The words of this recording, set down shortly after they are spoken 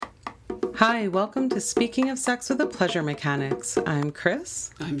Hi, welcome to Speaking of Sex with the Pleasure Mechanics. I'm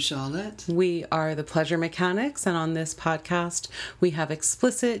Chris. I'm Charlotte. We are the Pleasure Mechanics, and on this podcast, we have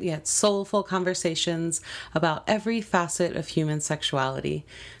explicit yet soulful conversations about every facet of human sexuality.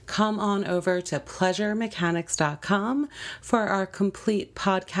 Come on over to pleasuremechanics.com for our complete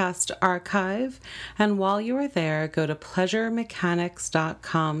podcast archive. And while you are there, go to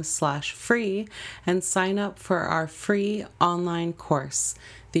pleasuremechanics.com/free and sign up for our free online course,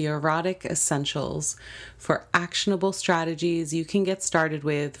 The Erotic Essentials, for actionable strategies you can get started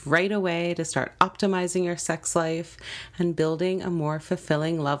with right away to start optimizing your sex life and building a more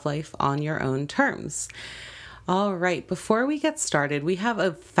fulfilling love life on your own terms. All right, before we get started, we have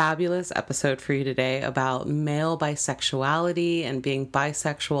a fabulous episode for you today about male bisexuality and being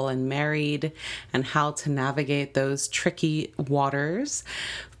bisexual and married and how to navigate those tricky waters.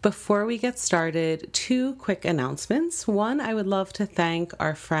 Before we get started, two quick announcements. One, I would love to thank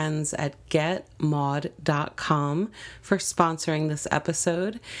our friends at getmod.com for sponsoring this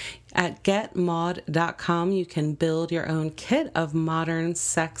episode. At getmod.com, you can build your own kit of modern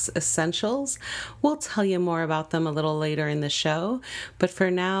sex essentials. We'll tell you more about them a little later in the show. But for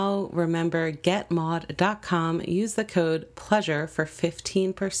now, remember getmod.com. Use the code PLEASURE for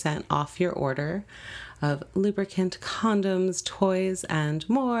 15% off your order of lubricant, condoms, toys, and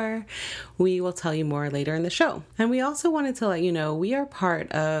more. We will tell you more later in the show. And we also wanted to let you know we are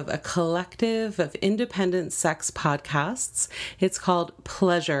part of a collective of independent sex podcasts. It's called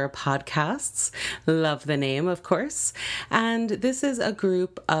Pleasure Podcasts. Love the name, of course. And this is a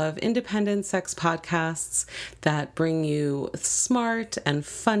group of independent sex podcasts that bring you smart and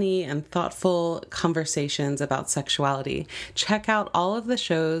funny and thoughtful conversations about sexuality. Check out all of the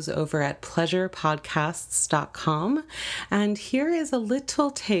shows over at pleasurepodcasts.com. And here is a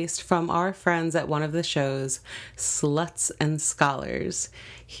little taste from our friends at one of the shows, Sluts and Scholars.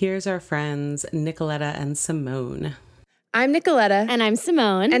 Here's our friends, Nicoletta and Simone. I'm Nicoletta. And I'm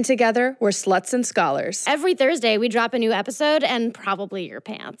Simone. And together, we're Sluts and Scholars. Every Thursday, we drop a new episode and probably your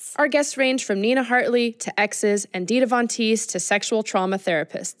pants. Our guests range from Nina Hartley to exes and Dita Von Teese to sexual trauma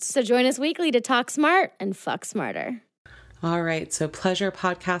therapists. So join us weekly to talk smart and fuck smarter. All right, so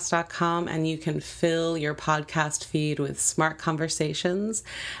pleasurepodcast.com, and you can fill your podcast feed with smart conversations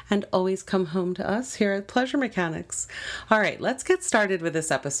and always come home to us here at Pleasure Mechanics. All right, let's get started with this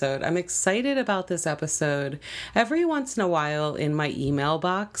episode. I'm excited about this episode. Every once in a while in my email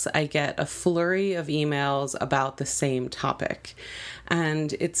box, I get a flurry of emails about the same topic.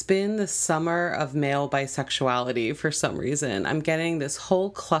 And it's been the summer of male bisexuality for some reason. I'm getting this whole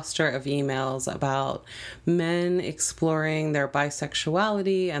cluster of emails about men exploring their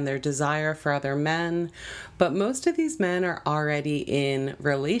bisexuality and their desire for other men. But most of these men are already in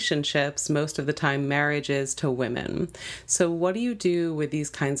relationships, most of the time marriages to women. So what do you do with these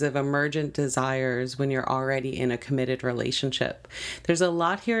kinds of emergent desires when you're already in a committed relationship? There's a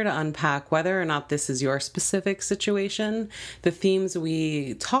lot here to unpack, whether or not this is your specific situation. The themes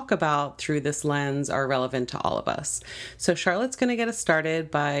we talk about through this lens are relevant to all of us. So Charlotte's going to get us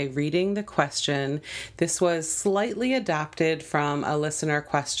started by reading the question. This was slightly adapted from a listener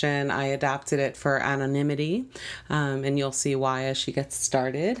question. I adapted it for anonymity, and you'll see why as she gets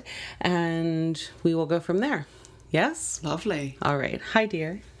started. And we will go from there. Yes? Lovely. All right. Hi,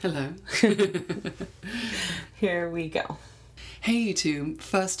 dear. Hello. Here we go. Hey, you two.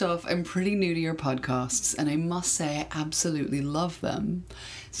 First off, I'm pretty new to your podcasts, and I must say I absolutely love them.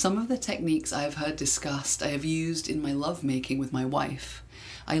 Some of the techniques I have heard discussed I have used in my lovemaking with my wife.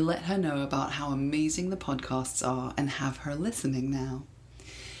 I let her know about how amazing the podcasts are and have her listening now.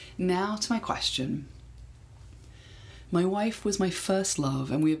 Now to my question. My wife was my first love,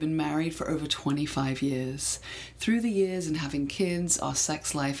 and we have been married for over 25 years. Through the years and having kids, our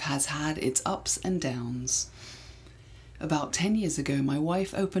sex life has had its ups and downs. About 10 years ago, my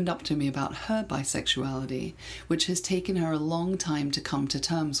wife opened up to me about her bisexuality, which has taken her a long time to come to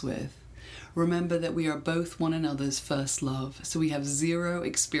terms with. Remember that we are both one another's first love, so we have zero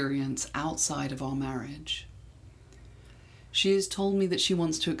experience outside of our marriage. She has told me that she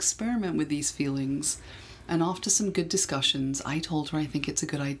wants to experiment with these feelings, and after some good discussions, I told her I think it's a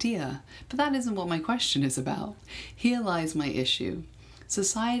good idea, but that isn't what my question is about. Here lies my issue.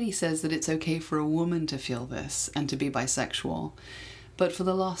 Society says that it's okay for a woman to feel this and to be bisexual, but for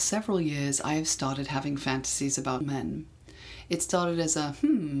the last several years I have started having fantasies about men. It started as a,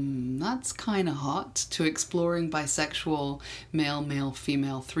 that's kinda hot, to exploring bisexual male-male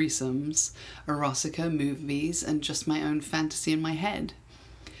female threesomes, erotica, movies, and just my own fantasy in my head.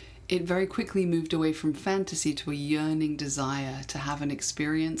 It very quickly moved away from fantasy to a yearning desire to have an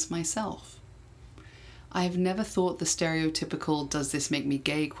experience myself. I've never thought the stereotypical "does this make me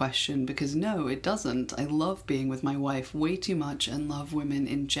gay" question, because no, it doesn't. I love being with my wife way too much and love women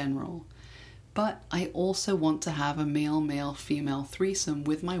in general. But I also want to have a male-male-female threesome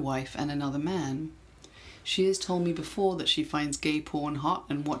with my wife and another man. She has told me before that she finds gay porn hot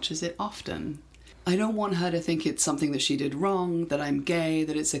and watches it often. I don't want her to think it's something that she did wrong, that I'm gay,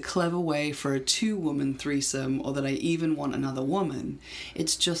 that it's a clever way for a 2-woman threesome, or that I even want another woman.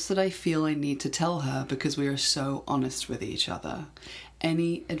 It's just that I feel I need to tell her because we are so honest with each other.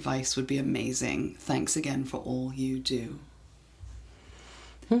 Any advice would be amazing. Thanks again for all you do.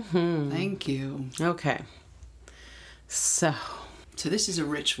 Mm-hmm. Thank you. Okay. So this is a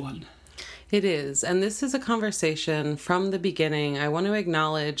rich one. It is. And this is a conversation from the beginning. I want to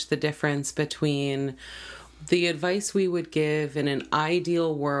acknowledge the difference between the advice we would give in an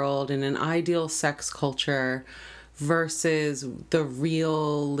ideal world, in an ideal sex culture, versus the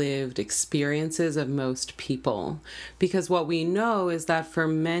real lived experiences of most people. Because what we know is that for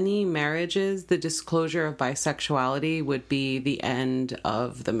many marriages, the disclosure of bisexuality would be the end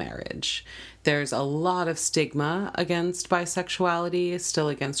of the marriage. There's a lot of stigma against bisexuality, still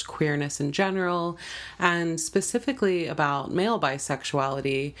against queerness in general, and specifically about male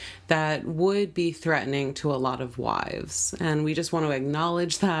bisexuality that would be threatening to a lot of wives. And we just want to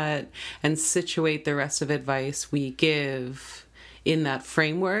acknowledge that and situate the rest of advice we give in that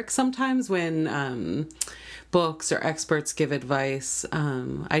framework. Sometimes when books or experts give advice,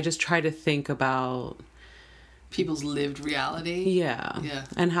 I just try to think about people's lived reality. Yeah.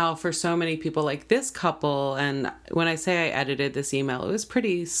 And how for so many people, like this couple, and when I say I edited this email, it was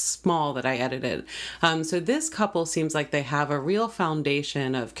pretty small that I edited. So this couple seems like they have a real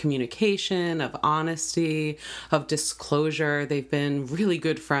foundation of communication, of honesty, of disclosure. They've been really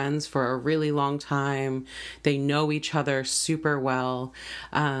good friends for a really long time. They know each other super well.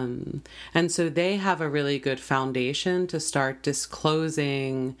 And so they have a really good foundation to start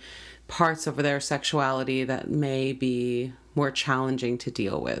disclosing parts of their sexuality that may be more challenging to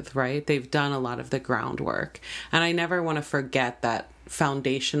deal with, right? They've done a lot of the groundwork. And I never want to forget that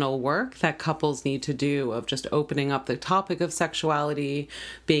foundational work that couples need to do of just opening up the topic of sexuality,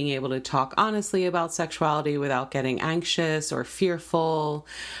 being able to talk honestly about sexuality without getting anxious or fearful,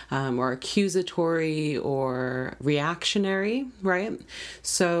 or accusatory or reactionary, right?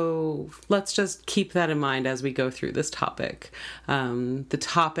 So let's just keep that in mind as we go through this topic. The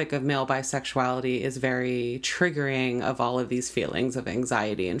topic of male bisexuality is very triggering of all of these feelings of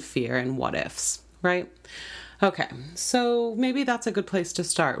anxiety and fear and what ifs, right? Okay, so maybe that's a good place to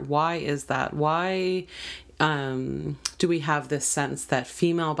start. Why is that? Why do we have this sense that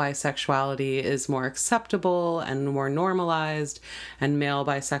female bisexuality is more acceptable and more normalized, and male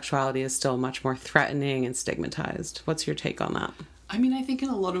bisexuality is still much more threatening and stigmatized? What's your take on that? I mean, I think in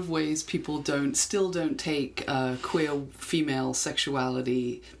a lot of ways people still don't take queer female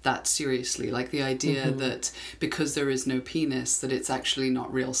sexuality that seriously. Like the idea that because there is no penis, that it's actually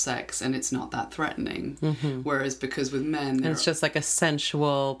not real sex and it's not that threatening. Whereas because with men... It's just like a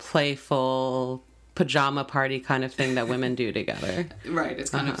sensual, playful pajama party kind of thing that women do together. Right,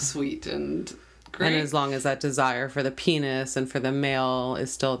 it's kind of sweet and... Great. And as long as that desire for the penis and for the male is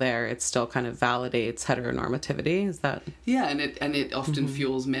still there, it still kind of validates heteronormativity. Is that? Yeah, and it often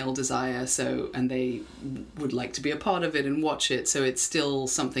fuels male desire. So, and they would like to be a part of it and watch it. So it's still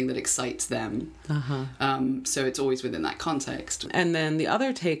something that excites them. So it's always within that context. And then the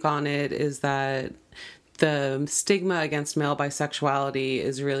other take on it is that the stigma against male bisexuality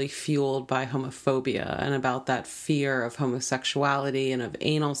is really fueled by homophobia and about that fear of homosexuality and of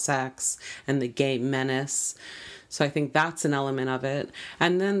anal sex and the gay menace. So I think that's an element of it.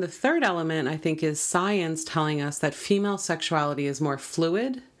 And then the third element, I think, is science telling us that female sexuality is more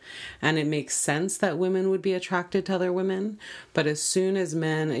fluid. And it makes sense that women would be attracted to other women. But as soon as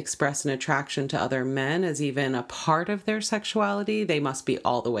men express an attraction to other men as even a part of their sexuality, they must be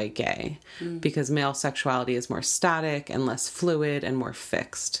all the way gay. Because male sexuality is more static and less fluid and more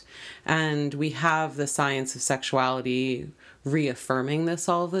fixed. And we have the science of sexuality reaffirming this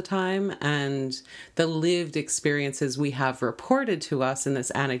all the time, and the lived experiences we have reported to us in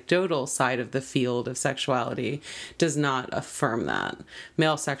this anecdotal side of the field of sexuality does not affirm that.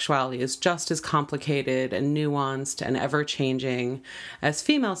 Male sexuality is just as complicated and nuanced and ever-changing as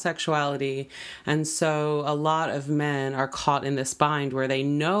female sexuality, and so a lot of men are caught in this bind where they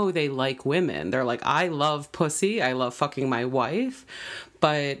know they like women. They're like, I love pussy, I love fucking my wife,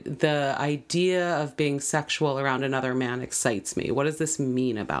 but the idea of being sexual around another man excites me. What does this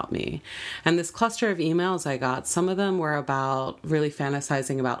mean about me? And this cluster of emails I got, some of them were about really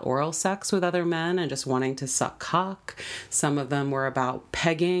fantasizing about oral sex with other men and just wanting to suck cock. Some of them were about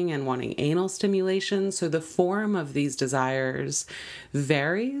pegging and wanting anal stimulation. So the form of these desires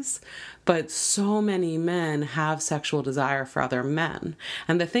varies, but so many men have sexual desire for other men.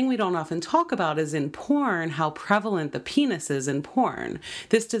 And the thing we don't often talk about is in porn, how prevalent the penis is in porn.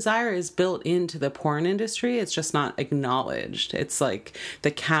 This desire is built into the porn industry. It's just not acknowledged. It's like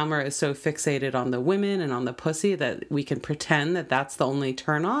the camera is so fixated on the women and on the pussy that we can pretend that that's the only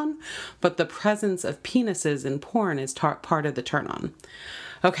turn on. But the presence of penises in porn is part of the turn on.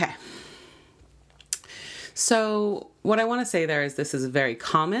 Okay. So what I want to say there is this is very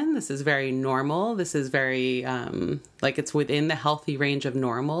common. This is very normal. This is very, it's within the healthy range of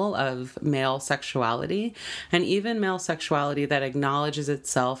normal of male sexuality, and even male sexuality that acknowledges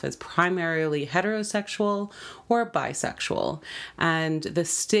itself as primarily heterosexual or bisexual. And the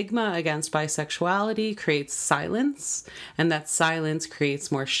stigma against bisexuality creates silence, and that silence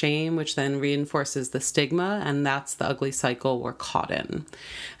creates more shame, which then reinforces the stigma, and that's the ugly cycle we're caught in.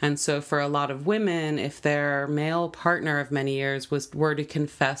 And so for a lot of women, if their male partner of many years were to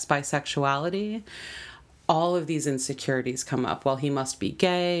confess bisexuality, all of these insecurities come up. Well, he must be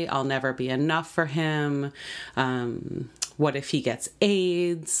gay. I'll never be enough for him. What if he gets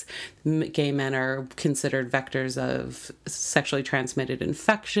AIDS? Gay men are considered vectors of sexually transmitted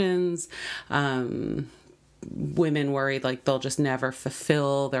infections. Women worried like they'll just never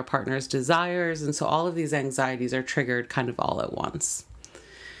fulfill their partner's desires. And so all of these anxieties are triggered kind of all at once.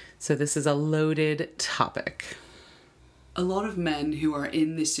 So this is a loaded topic. A lot of men who are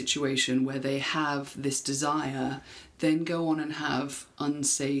in this situation where they have this desire then go on and have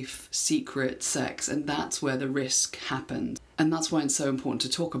unsafe, secret sex, and that's where the risk happens. And that's why it's so important to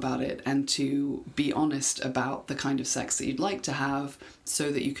talk about it and to be honest about the kind of sex that you'd like to have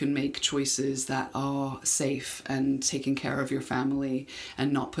so that you can make choices that are safe and taking care of your family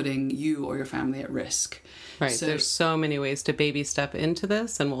and not putting you or your family at risk. Right. So, there's so many ways to baby step into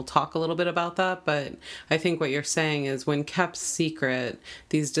this, and we'll talk a little bit about that. But I think what you're saying is when kept secret,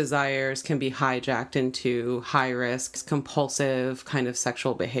 these desires can be hijacked into high risk, compulsive kind of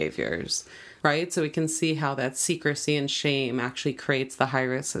sexual behaviors. Right? So we can see how that secrecy and shame actually creates the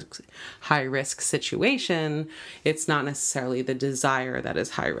high risk situation. It's not necessarily the desire that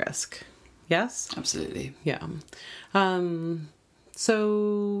is high risk. Yes? Absolutely. Yeah.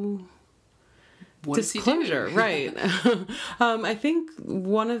 So what disclosure, right. I think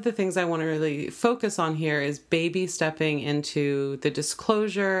one of the things I want to really focus on here is baby stepping into the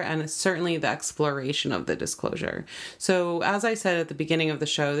disclosure and certainly the exploration of the disclosure. So as I said at the beginning of the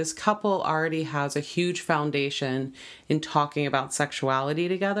show, this couple already has a huge foundation in talking about sexuality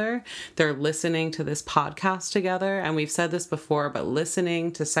together. They're listening to this podcast together. And we've said this before, but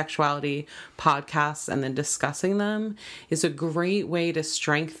listening to sexuality podcasts and then discussing them is a great way to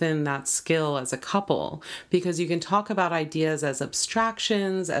strengthen that skill as a couple, because you can talk about ideas as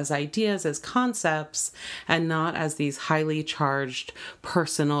abstractions, as ideas, as concepts, and not as these highly charged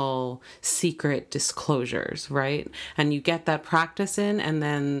personal secret disclosures, right? And you get that practice in, and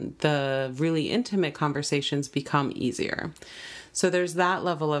then the really intimate conversations become easier. So there's that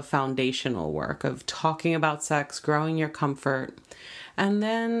level of foundational work of talking about sex, growing your comfort. And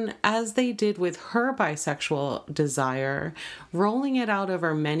then, as they did with her bisexual desire, rolling it out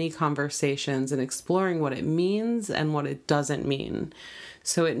over many conversations and exploring what it means and what it doesn't mean.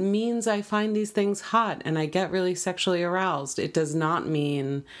 So it means I find these things hot and I get really sexually aroused. It does not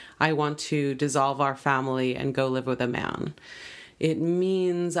mean I want to dissolve our family and go live with a man. It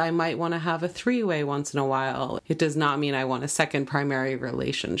means I might want to have a three-way once in a while. It does not mean I want a second primary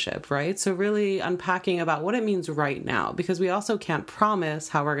relationship, right? So really unpacking about what it means right now, because we also can't promise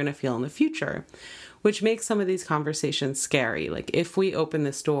how we're going to feel in the future, which makes some of these conversations scary. Like, if we open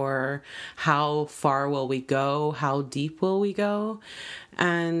this door, how far will we go? How deep will we go?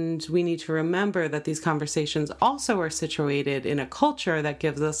 And we need to remember that these conversations also are situated in a culture that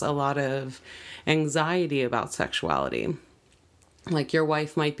gives us a lot of anxiety about sexuality. Like, your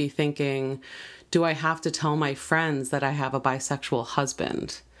wife might be thinking, do I have to tell my friends that I have a bisexual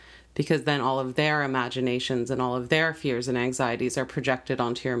husband? Because then all of their imaginations and all of their fears and anxieties are projected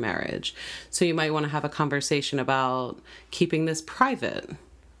onto your marriage. So you might want to have a conversation about keeping this private,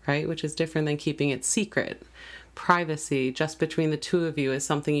 right? Which is different than keeping it secret. Privacy just between the two of you is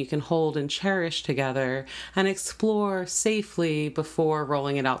something you can hold and cherish together and explore safely before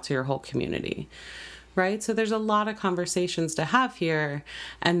rolling it out to your whole community. right? So there's a lot of conversations to have here.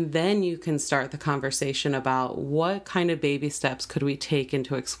 And then you can start the conversation about what kind of baby steps could we take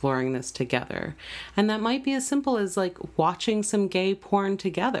into exploring this together. And that might be as simple as like watching some gay porn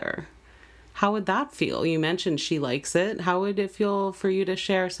together. How would that feel? You mentioned she likes it. How would it feel for you to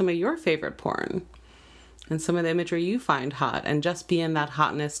share some of your favorite porn and some of the imagery you find hot, and just be in that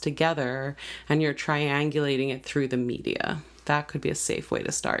hotness together, and you're triangulating it through the media? That could be a safe way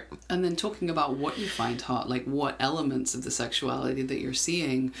to start. And then talking about what you find hot, like what elements of the sexuality that you're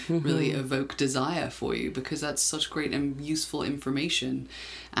seeing really evoke desire for you, because that's such great and useful information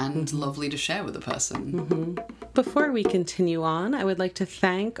and lovely to share with a person. Before we continue on, I would like to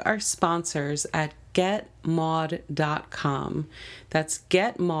thank our sponsors at getmaude.com. That's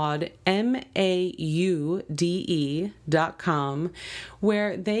getmaude, MAUDE.com,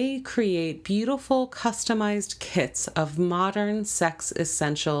 where they create beautiful customized kits of modern sex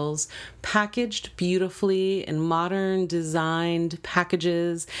essentials, packaged beautifully in modern designed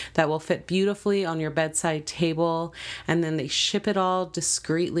packages that will fit beautifully on your bedside table, and then they ship it all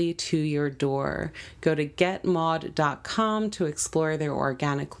discreetly to your door. Go to getmaude.com to explore their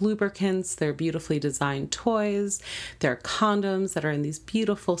organic lubricants, their beautifully designed toys, their condoms that are in these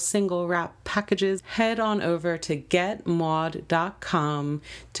beautiful single wrap packages. Head on over to getmaude.com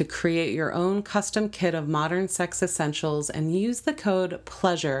to create your own custom kit of modern sex essentials and use the code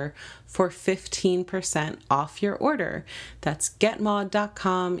PLEASURE for 15% off your order. That's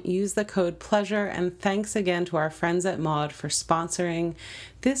getmaude.com. Use the code PLEASURE, and thanks again to our friends at Maude for sponsoring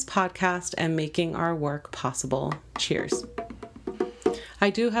this podcast and making our work possible. Cheers.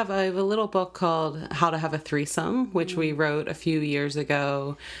 I have a little book called How to Have a Threesome, which we wrote a few years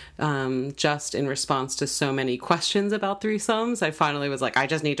ago, just in response to so many questions about threesomes. I finally was like, I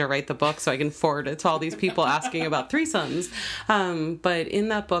just need to write the book so I can forward it to all these people asking about threesomes. But in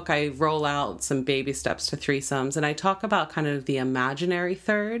that book, I roll out some baby steps to threesomes, and I talk about kind of the imaginary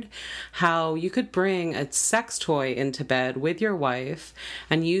third, how you could bring a sex toy into bed with your wife,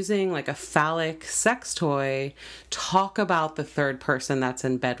 and using like a phallic sex toy, talk about the third person that's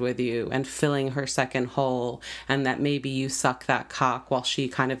in bed with you and filling her second hole, and that maybe you suck that cock while she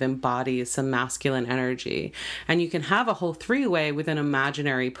kind of embodies some masculine energy. And you can have a whole three-way with an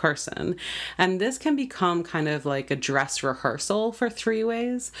imaginary person. And this can become kind of like a dress rehearsal for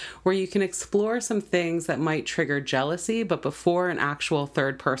three-ways, where you can explore some things that might trigger jealousy, but before an actual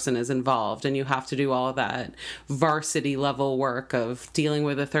third person is involved, and you have to do all of that varsity level work of dealing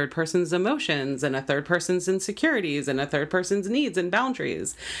with a third person's emotions and a third person's insecurities and a third person's needs and boundaries.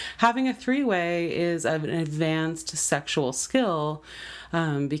 Having a three-way is an advanced sexual skill,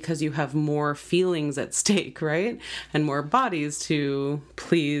 because you have more feelings at stake, right? And more bodies to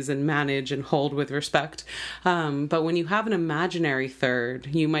please and manage and hold with respect. But when you have an imaginary third,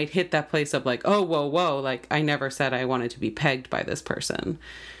 you might hit that place of like, oh, whoa, like I never said I wanted to be pegged by this person,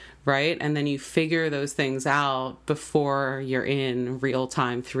 right? And then you figure those things out before you're in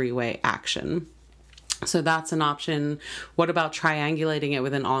real-time three-way action. So that's an option. What about triangulating it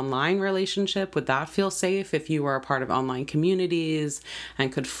with an online relationship? Would that feel safe if you were a part of online communities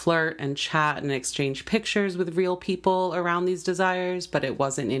and could flirt and chat and exchange pictures with real people around these desires, but it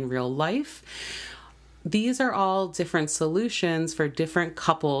wasn't in real life? These are all different solutions for different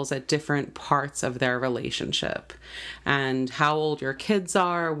couples at different parts of their relationship, and how old your kids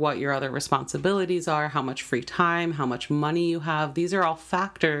are, what your other responsibilities are, how much free time, how much money you have. These are all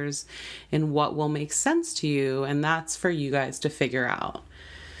factors in what will make sense to you, and that's for you guys to figure out.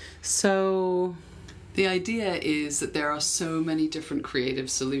 So the idea is that there are so many different creative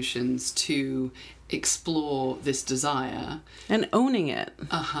solutions to explore this desire. And owning it.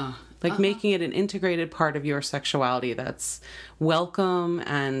 Making it an integrated part of your sexuality that's welcome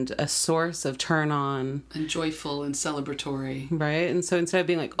and a source of turn on. And joyful and celebratory. Right? And so instead of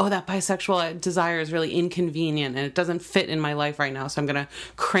being like, oh, that bisexual desire is really inconvenient and it doesn't fit in my life right now, so I'm going to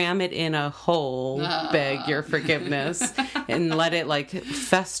cram it in a hole, beg your forgiveness, and let it like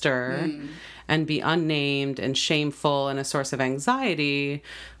fester and be unnamed and shameful and a source of anxiety.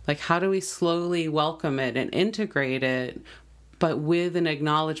 Like, how do we slowly welcome it and integrate it, but with an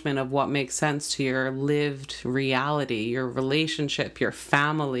acknowledgement of what makes sense to your lived reality, your relationship, your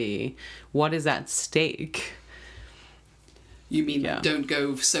family? What is at stake? You mean don't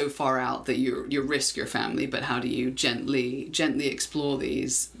go so far out that you risk your family, but how do you gently explore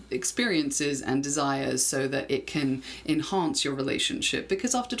these experiences and desires so that it can enhance your relationship?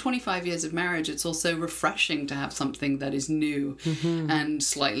 Because after 25 years of marriage, it's also refreshing to have something that is new and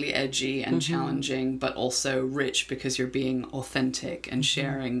slightly edgy and challenging, but also rich because you're being authentic and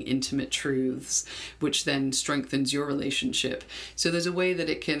sharing intimate truths, which then strengthens your relationship. So there's a way that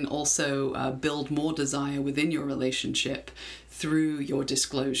it can also build more desire within your relationship through your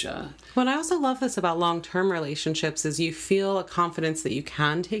disclosure. What I also love this about long-term relationships is you feel a confidence that you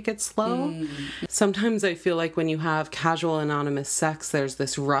can take it slow. Sometimes I feel like when you have casual anonymous sex, there's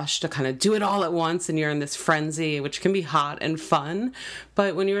this rush to kind of do it all at once and you're in this frenzy, which can be hot and fun.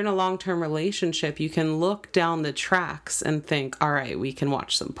 But when you're in a long-term relationship, you can look down the tracks and think, all right, we can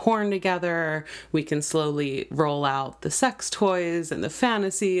watch some porn together. We can slowly roll out the sex toys and the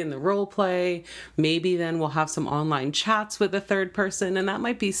fantasy and the role play. Maybe then we'll have some online chats with a third person, and that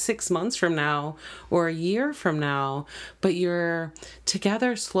might be 6 months from now or a year from now, but you're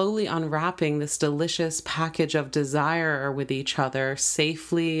together slowly unwrapping this delicious package of desire with each other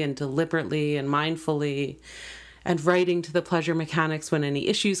safely and deliberately and mindfully, and writing to the pleasure mechanics when any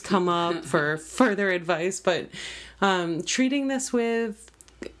issues come up for further advice, but treating this with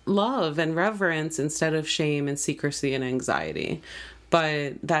love and reverence instead of shame and secrecy and anxiety.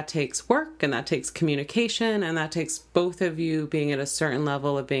 But that takes work, and that takes communication, and that takes both of you being at a certain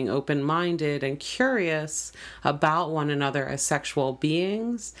level of being open-minded and curious about one another as sexual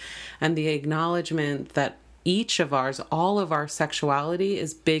beings, and the acknowledgement that each of ours, all of our sexuality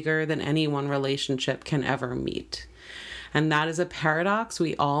is bigger than any one relationship can ever meet. And that is a paradox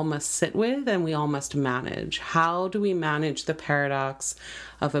we all must sit with and we all must manage. How do we manage the paradox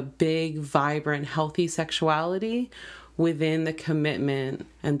of a big, vibrant, healthy sexuality within the commitment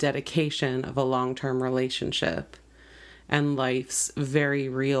and dedication of a long-term relationship and life's very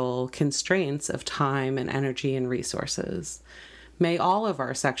real constraints of time and energy and resources? May all of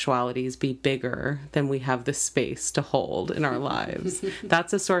our sexualities be bigger than we have the space to hold in our lives.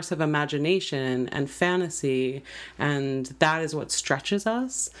 That's a source of imagination and fantasy, and that is what stretches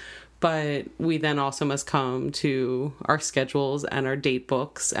us. But we then also must come to our schedules and our date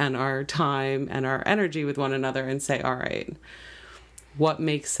books and our time and our energy with one another and say, all right, what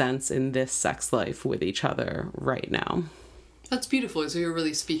makes sense in this sex life with each other right now? That's beautiful. So you're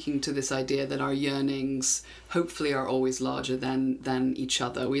really speaking to this idea that our yearnings hopefully are always larger than each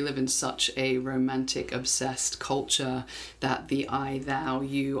other. We live in such a romantic, obsessed culture that the I, thou,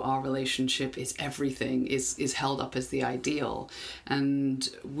 you, our relationship is everything, is held up as the ideal. And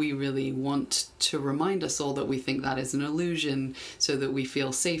we really want to remind us all that we think that is an illusion so that we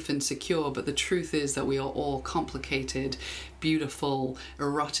feel safe and secure. But the truth is that we are all complicated, beautiful,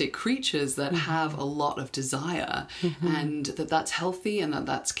 erotic creatures that have a lot of desire, and that's healthy and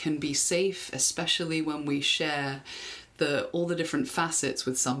that can be safe, especially when we share all the different facets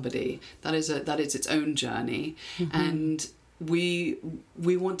with somebody. That is its own journey, and we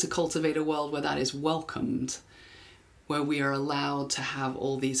want to cultivate a world where that is welcomed, where we are allowed to have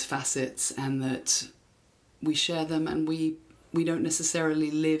all these facets and that we share them and we don't necessarily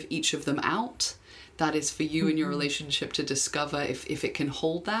live each of them out. That is for you and your relationship to discover if it can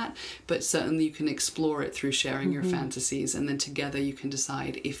hold that, but certainly you can explore it through sharing your fantasies, and then together you can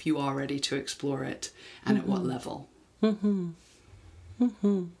decide if you are ready to explore it and at what level. And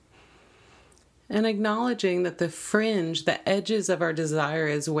acknowledging that the fringe, the edges of our desire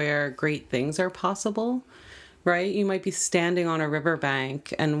is where great things are possible. Right? You might be standing on a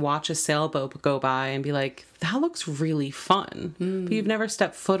riverbank and watch a sailboat go by and be like, that looks really fun. But you've never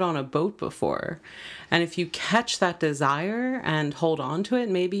stepped foot on a boat before. And if you catch that desire and hold on to it,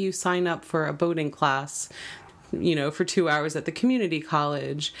 maybe you sign up for a boating class, for 2 hours at the community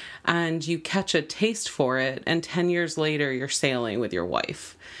college, and you catch a taste for it, and 10 years later you're sailing with your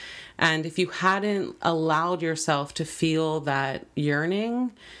wife. And if you hadn't allowed yourself to feel that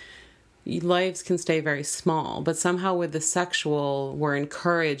yearning, lives can stay very small, but somehow with the sexual, we're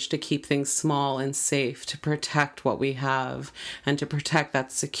encouraged to keep things small and safe, to protect what we have and to protect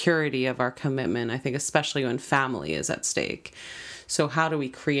that security of our commitment, I think, especially when family is at stake. So how do we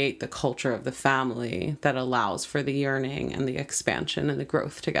create the culture of the family that allows for the yearning and the expansion and the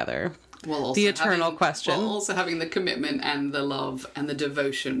growth together? The eternal question. While also having the commitment and the love and the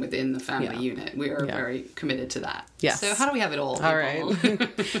devotion within the family unit. We are very committed to that. Yes. So how do we have it all? All right.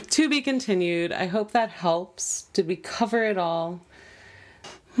 To be continued. I hope that helps. Did we cover it all?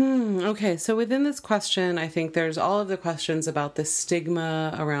 Okay, so within this question, I think there's all of the questions about the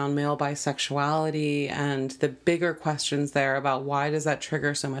stigma around male bisexuality and the bigger questions there about why does that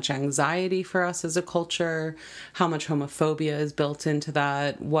trigger so much anxiety for us as a culture, how much homophobia is built into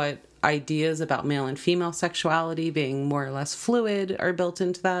that, what ideas about male and female sexuality being more or less fluid are built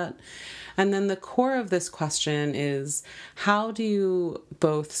into that. And then the core of this question is, how do you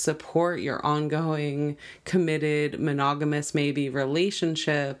both support your ongoing, committed, monogamous, maybe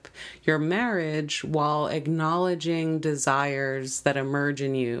relationship, your marriage, while acknowledging desires that emerge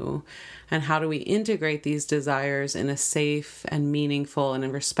in you? And how do we integrate these desires in a safe and meaningful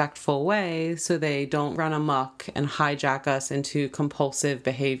and respectful way so they don't run amok and hijack us into compulsive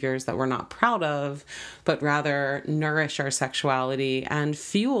behaviors that we're not proud of, but rather nourish our sexuality and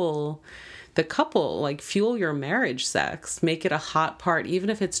fuel the couple, like fuel your marriage sex, make it a hot part, even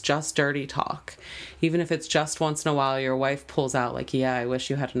if it's just dirty talk, even if it's just once in a while your wife pulls out like, yeah, I wish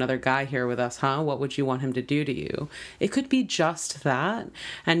you had another guy here with us, huh? What would you want him to do to you? It could be just that,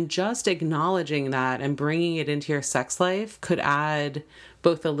 and just acknowledging that and bringing it into your sex life could add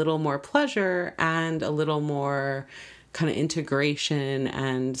both a little more pleasure and a little more kind of integration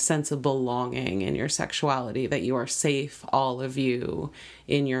and sense of belonging in your sexuality, that you are safe, all of you,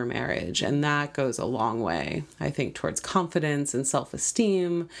 in your marriage. And that goes a long way, I think, towards confidence and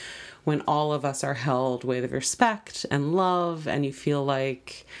self-esteem when all of us are held with respect and love and you feel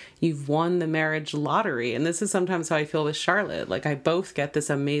like you've won the marriage lottery. And this is sometimes how I feel with Charlotte. Like, I both get this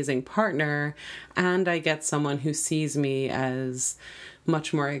amazing partner and I get someone who sees me as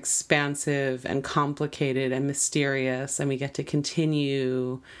much more expansive and complicated and mysterious, and we get to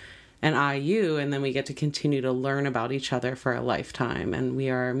continue an IU, and then we get to continue to learn about each other for a lifetime, and we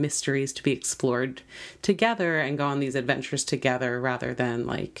are mysteries to be explored together and go on these adventures together rather than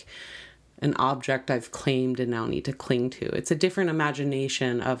like an object I've claimed and now need to cling to. It's a different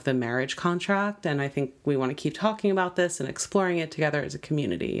imagination of the marriage contract, and I think we want to keep talking about this and exploring it together as a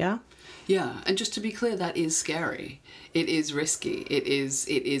community, yeah? Yeah, and just to be clear, that is scary. It is risky. It is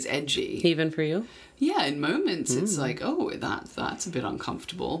edgy. Even for you? Yeah, in moments it's like, oh, that's a bit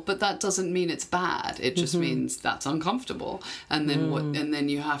uncomfortable, but that doesn't mean it's bad. It just means that's uncomfortable. And then and then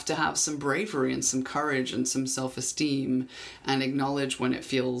you have to have some bravery and some courage and some self-esteem and acknowledge when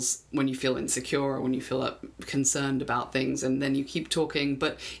you feel insecure or when you feel concerned about things, and then you keep talking,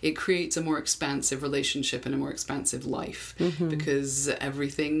 but it creates a more expansive relationship and a more expansive life because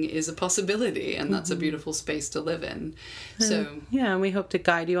everything is a possibility, and that's a beautiful space to live in. So yeah, and we hope to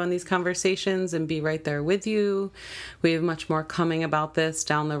guide you on these conversations and be right there with you. We have much more coming about this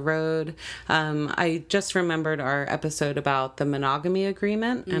down the road. I just remembered our episode about the monogamy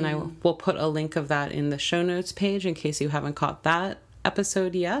agreement, and I will put a link of that in the show notes page in case you haven't caught that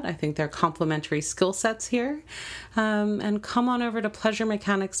episode yet. I think they're complementary skill sets here. And come on over to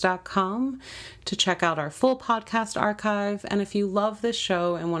pleasuremechanics.com to check out our full podcast archive. And if you love this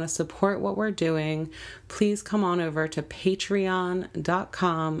show and want to support what we're doing, please come on over to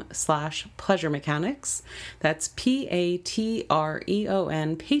patreon.com/pleasuremechanics. That's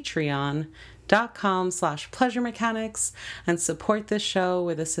Patreon, patreon.com/pleasuremechanics, and support this show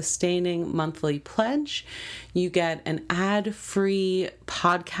with a sustaining monthly pledge. You get an ad-free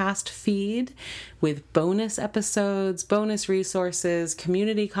podcast feed with bonus episodes, bonus resources,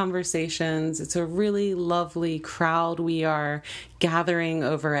 community conversations. It's a really lovely crowd we are gathering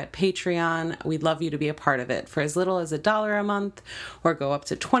over at Patreon. We'd love you to be a part of it for as little as $1 a month, or go up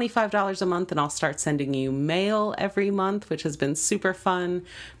to $25 a month, and I'll start sending you mail every month, which has been super fun.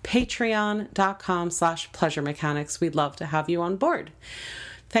 Patreon.com/pleasuremechanics. We'd love to have you on board.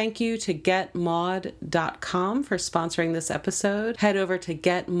 Thank you to getmod.com for sponsoring this episode. Head over to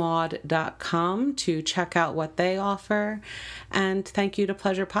getmod.com to check out what they offer. And thank you to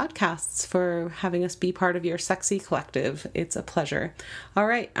Pleasure Podcasts for having us be part of your sexy collective. It's a pleasure. All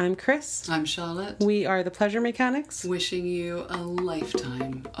right, I'm Chris. I'm Charlotte. We are the Pleasure Mechanics. Wishing you a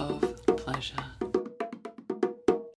lifetime of pleasure.